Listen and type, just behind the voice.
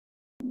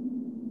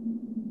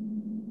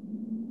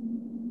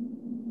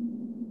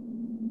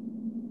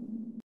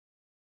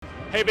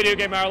Hey Video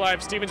Game Hour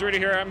Live, Steven Zurita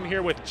here. I'm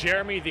here with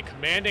Jeremy, the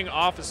commanding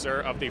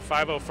officer of the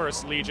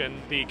 501st Legion,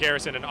 the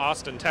garrison in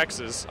Austin,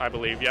 Texas, I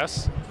believe,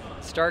 yes?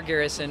 Star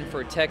Garrison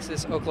for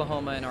Texas,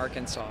 Oklahoma, and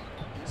Arkansas.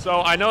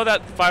 So I know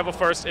that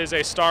 501st is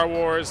a Star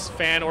Wars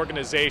fan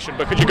organization,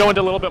 but could you go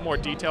into a little bit more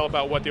detail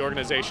about what the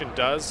organization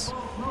does?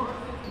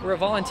 We're a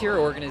volunteer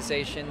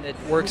organization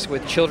that works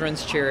with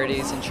children's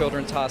charities and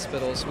children's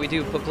hospitals. We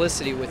do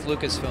publicity with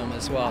Lucasfilm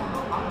as well.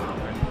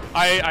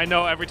 I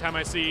know every time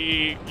I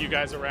see you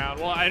guys around,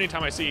 well,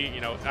 anytime I see,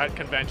 at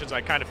conventions, I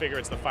kind of figure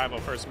it's the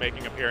 501st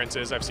making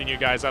appearances. I've seen you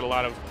guys at a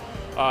lot of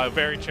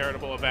very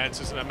charitable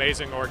events. It's an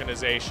amazing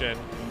organization.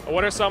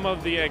 What are some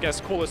of the, I guess,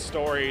 coolest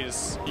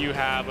stories you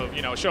have of,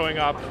 showing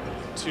up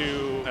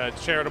to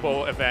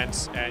charitable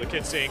events and the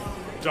kids seeing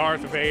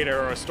Darth Vader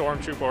or a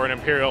stormtrooper or an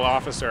Imperial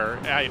officer,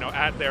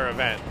 at their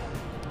event?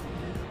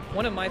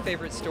 One of my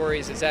favorite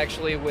stories is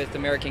actually with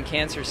American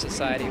Cancer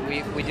Society.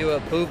 We do a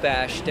Boo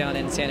Bash down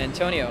in San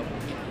Antonio,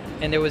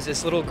 and there was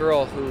this little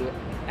girl who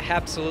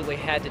absolutely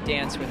had to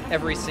dance with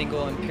every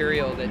single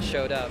Imperial that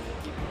showed up.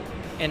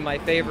 And my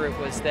favorite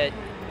was that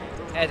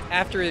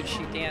after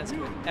she danced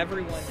with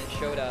everyone that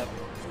showed up,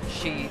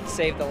 she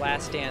saved the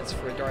last dance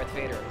for Darth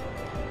Vader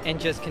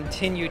and just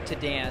continued to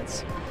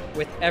dance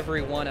with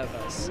every one of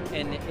us,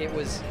 and it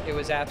was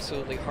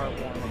absolutely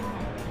heartwarming.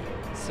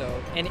 So,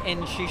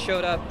 and she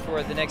showed up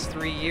for the next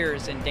 3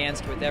 years and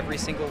danced with every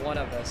single one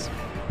of us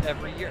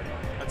every year.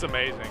 That's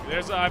amazing.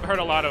 I've heard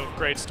a lot of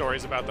great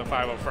stories about the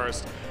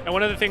 501st, and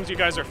one of the things you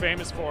guys are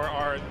famous for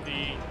are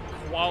the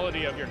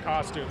quality of your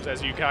costumes,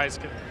 as you guys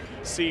can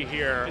see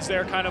here. Is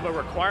there kind of a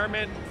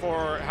requirement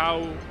for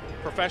how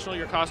professional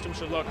your costume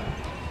should look?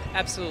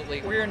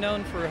 Absolutely. We're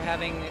known for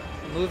having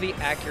movie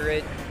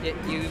accurate.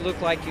 You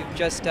look like you've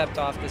just stepped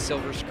off the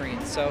silver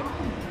screen. So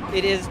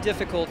it is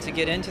difficult to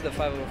get into the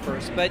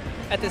 501st, but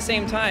at the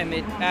same time,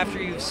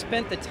 after you've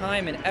spent the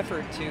time and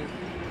effort you've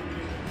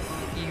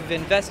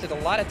invested a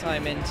lot of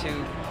time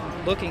into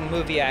looking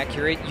movie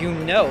accurate, you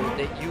know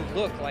that you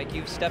look like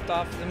you've stepped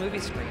off the movie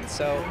screen.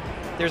 So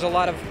there's a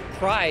lot of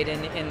pride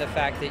in the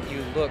fact that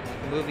you look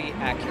movie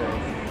accurate.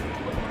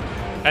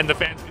 And the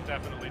fans can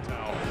definitely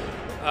tell.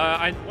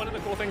 One of the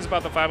cool things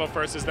about the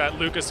 501st is that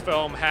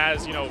Lucasfilm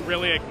has,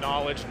 really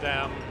acknowledged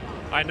them.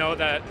 I know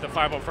that the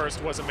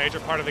 501st was a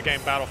major part of the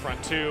game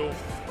Battlefront 2,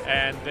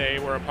 and they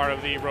were a part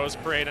of the Rose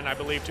Parade in, I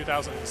believe,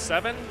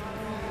 2007.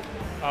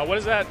 What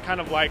is that kind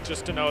of like,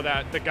 just to know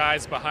that the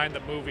guys behind the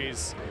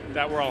movies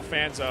that we're all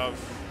fans of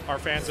are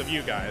fans of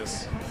you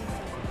guys?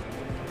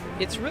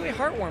 It's really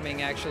heartwarming,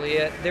 actually.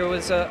 There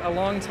was a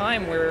long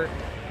time where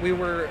we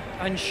were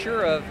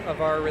unsure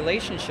of our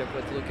relationship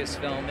with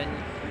Lucasfilm,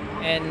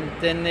 and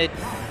then it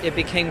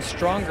became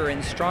stronger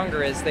and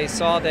stronger as they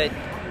saw that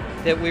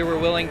we were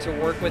willing to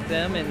work with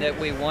them and that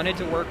we wanted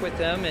to work with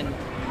them, and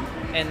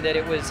that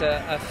it was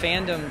a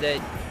fandom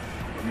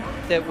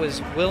that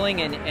was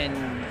willing and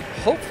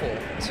hopeful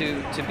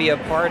to be a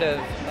part of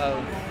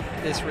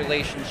this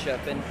relationship,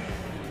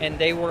 and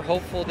they were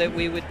hopeful that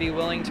we would be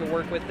willing to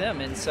work with them,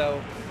 and so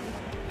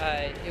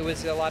it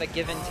was a lot of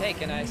give and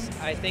take, and I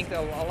think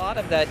a lot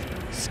of that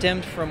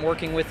stemmed from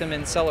working with them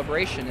in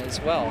Celebration as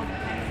well.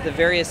 The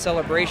various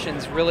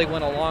celebrations really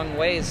went a long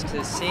ways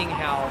to seeing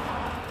how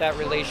that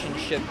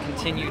relationship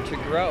continued to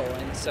grow,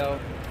 and so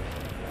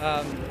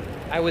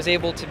I was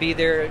able to be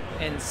there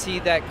and see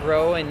that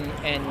grow,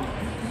 and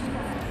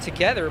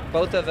together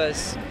both of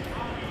us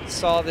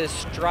saw this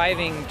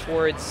striving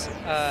towards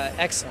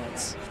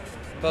excellence,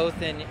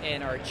 both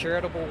in our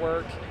charitable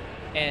work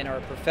and our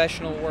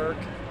professional work,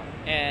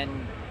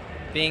 and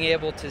being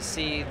able to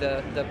see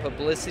the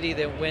publicity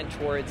that went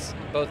towards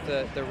both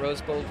the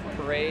Rose Bowl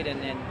parade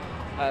and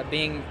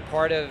being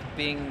part of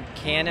being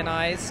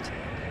canonized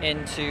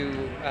into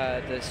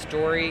the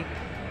story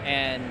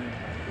and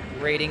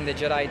raiding the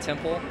Jedi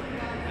Temple.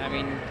 I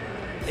mean,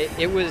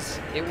 it was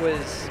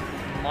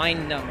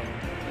mind-numbing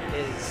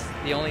is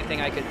the only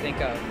thing I could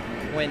think of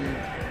when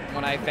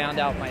I found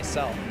out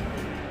myself,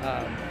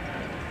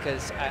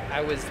 because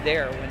I was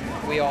there when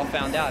we all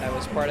found out. I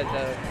was part of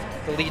the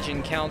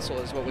Legion Council,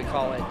 is what we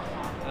call it,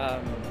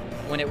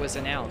 when it was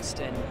announced,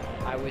 and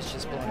I was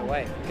just blown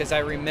away because I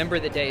remember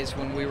the days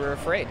when we were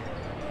afraid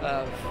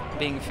of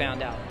being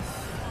found out.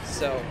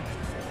 So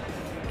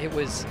it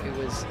was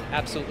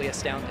absolutely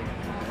astounding.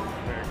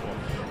 Very cool.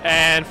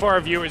 And for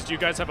our viewers, do you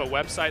guys have a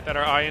website that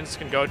our audience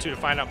can go to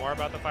find out more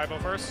about the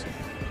 501st?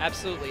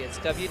 Absolutely. It's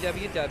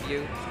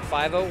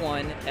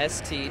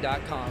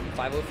www.501st.com,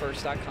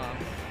 501st.com.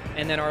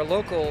 And then our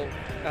local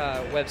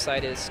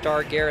website is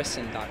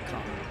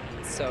stargarrison.com.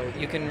 So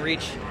you can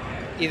reach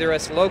either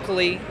us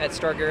locally at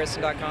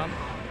stargarrison.com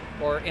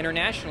or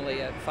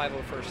internationally at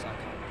 501st.com.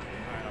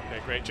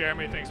 Okay, great.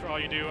 Jeremy, thanks for all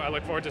you do. I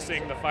look forward to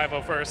seeing the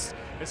 501st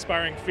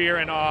inspiring fear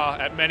and awe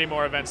at many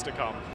more events to come.